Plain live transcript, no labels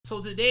So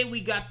today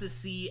we got to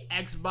see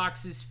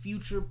Xbox's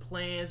future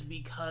plans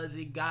because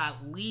it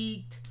got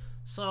leaked.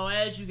 So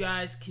as you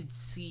guys can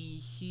see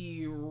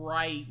here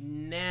right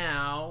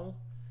now,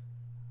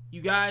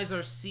 you guys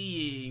are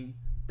seeing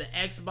the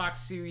Xbox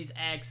Series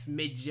X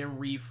mid-gen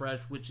refresh,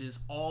 which is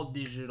all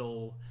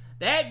digital.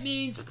 That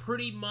means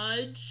pretty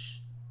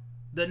much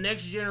the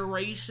next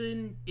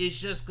generation is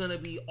just gonna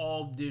be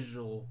all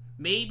digital.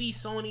 Maybe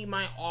Sony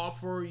might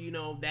offer, you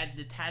know, that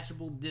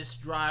detachable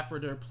disc drive for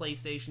their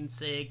PlayStation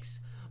 6.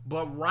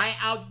 But right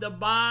out the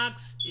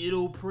box,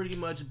 it'll pretty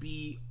much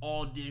be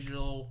all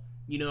digital.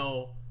 You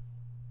know,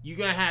 you're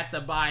gonna have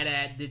to buy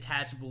that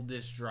detachable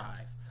disc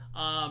drive.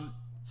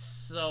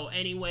 So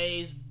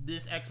anyways,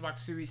 this Xbox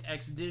Series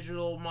X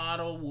digital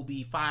model will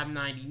be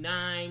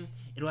 $599.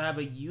 It'll have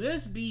a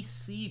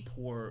USB-C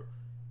port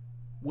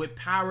with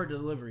power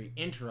delivery.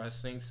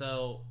 Interesting.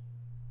 So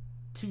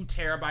 2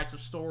 terabytes of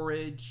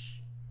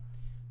storage.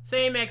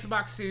 Same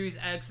Xbox Series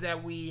X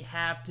that we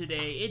have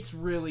today. It's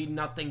really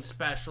nothing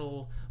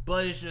special,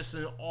 but it's just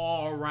an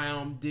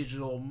all-around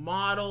digital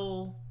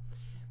model.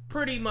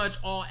 Pretty much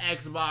all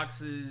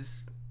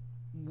Xboxes,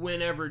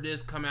 whenever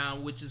this come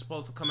out, which is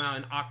supposed to come out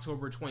in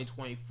October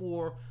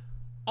 2024,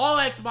 all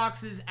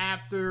Xboxes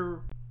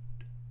after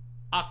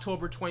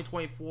October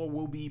 2024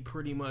 will be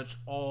pretty much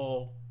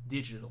all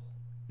digital.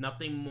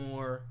 Nothing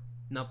more,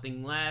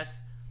 nothing less.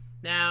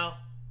 Now,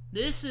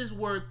 this is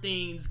where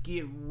things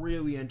get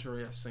really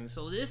interesting.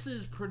 So this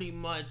is pretty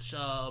much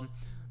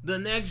the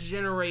next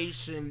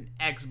generation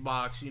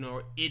Xbox, you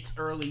know, its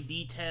early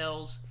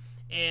details.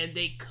 And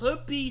they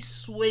could be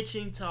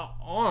switching to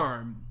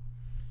ARM.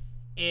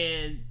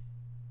 And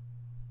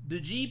the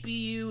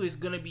GPU is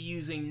going to be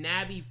using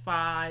Navi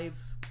 5.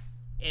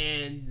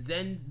 And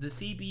the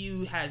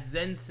CPU has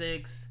Zen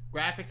 6,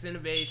 graphics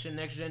innovation,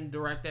 next-gen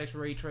DirectX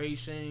ray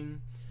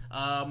tracing,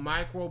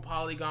 micro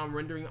polygon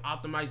rendering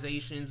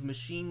optimizations,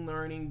 machine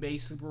learning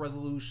based super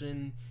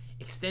resolution,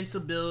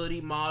 extensibility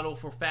model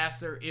for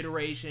faster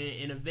iteration and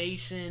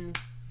innovation.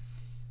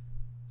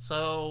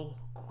 So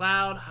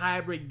cloud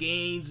hybrid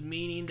gains,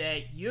 meaning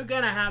that you're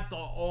gonna have to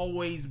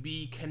always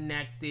be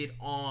connected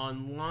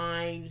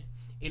online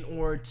in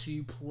order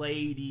to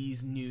play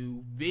these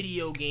new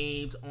video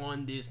games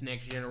on this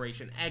next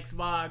generation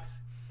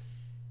Xbox.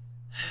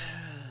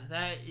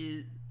 That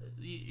is,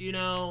 you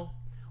know,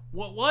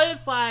 what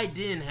if I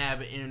didn't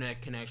have an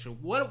internet connection?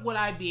 What would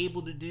I be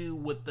able to do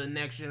with the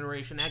next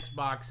generation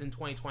Xbox in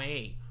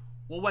 2028?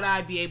 What would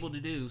I be able to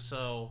do?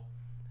 So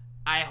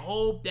I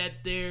hope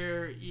that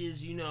there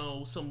is, you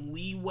know, some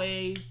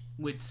leeway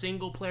with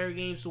single player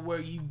games to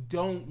where you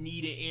don't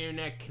need an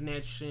internet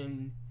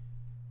connection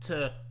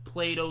to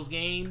play those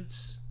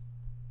games.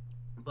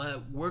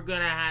 But we're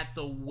gonna have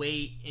to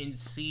wait and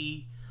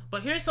see.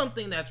 But here's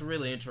something that's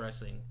really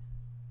interesting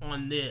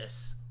on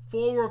this.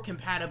 Forward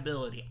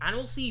compatibility. I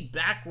don't see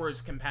backwards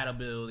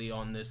compatibility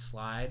on this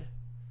slide.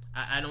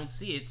 I don't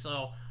see it.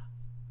 So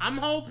I'm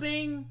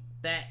hoping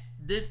that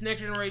this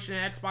next generation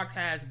Xbox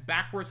has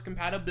backwards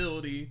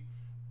compatibility,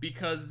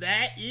 because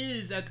that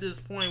is at this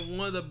point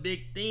one of the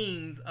big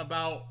things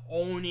about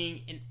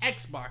owning an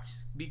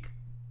Xbox,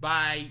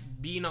 by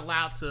being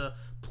allowed to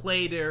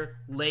play their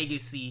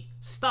legacy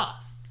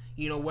stuff.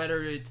 You know,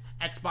 whether it's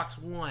Xbox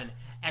One,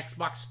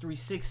 Xbox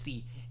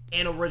 360,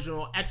 and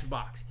original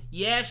Xbox.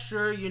 Yeah,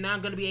 sure, you're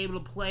not going to be able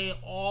to play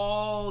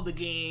all the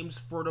games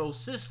for those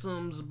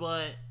systems,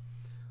 but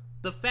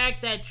the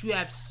fact that you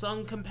have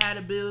some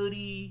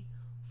compatibility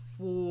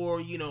for,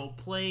 you know,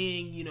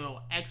 playing, you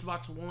know,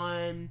 Xbox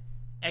One,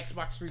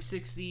 Xbox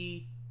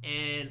 360,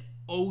 and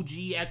OG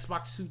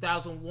Xbox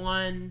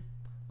 2001,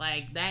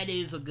 like, that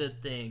is a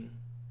good thing.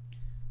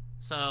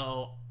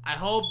 So I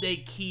hope they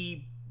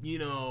keep, you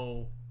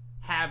know,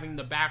 having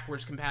the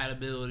backwards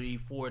compatibility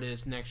for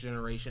this next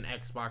generation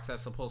Xbox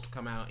that's supposed to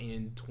come out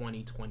in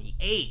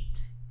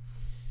 2028.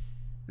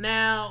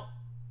 Now,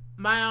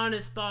 my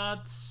honest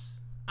thoughts,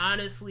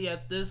 honestly,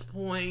 at this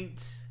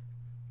point,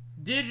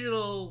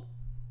 digital,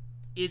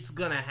 it's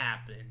gonna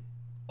happen.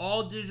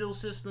 All digital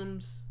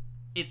systems,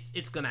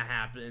 it's gonna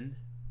happen.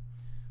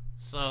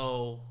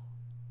 So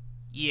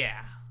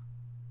yeah,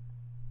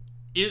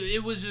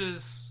 it was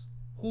just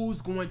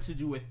who's going to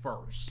do it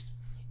first.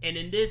 And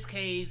in this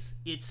case,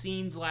 it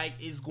seems like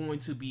it's going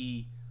to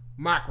be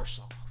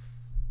Microsoft.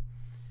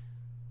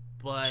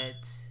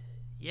 But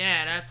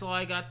yeah, that's all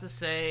I got to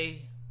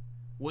say.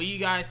 What do you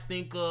guys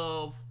think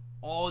of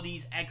all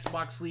these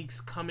Xbox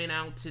leaks coming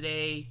out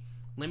today?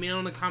 Let me know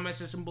in the comment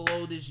section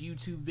below this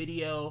YouTube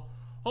video.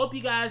 Hope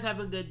you guys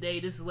have a good day.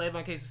 This is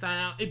Lavon Cason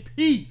signing out, and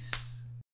peace!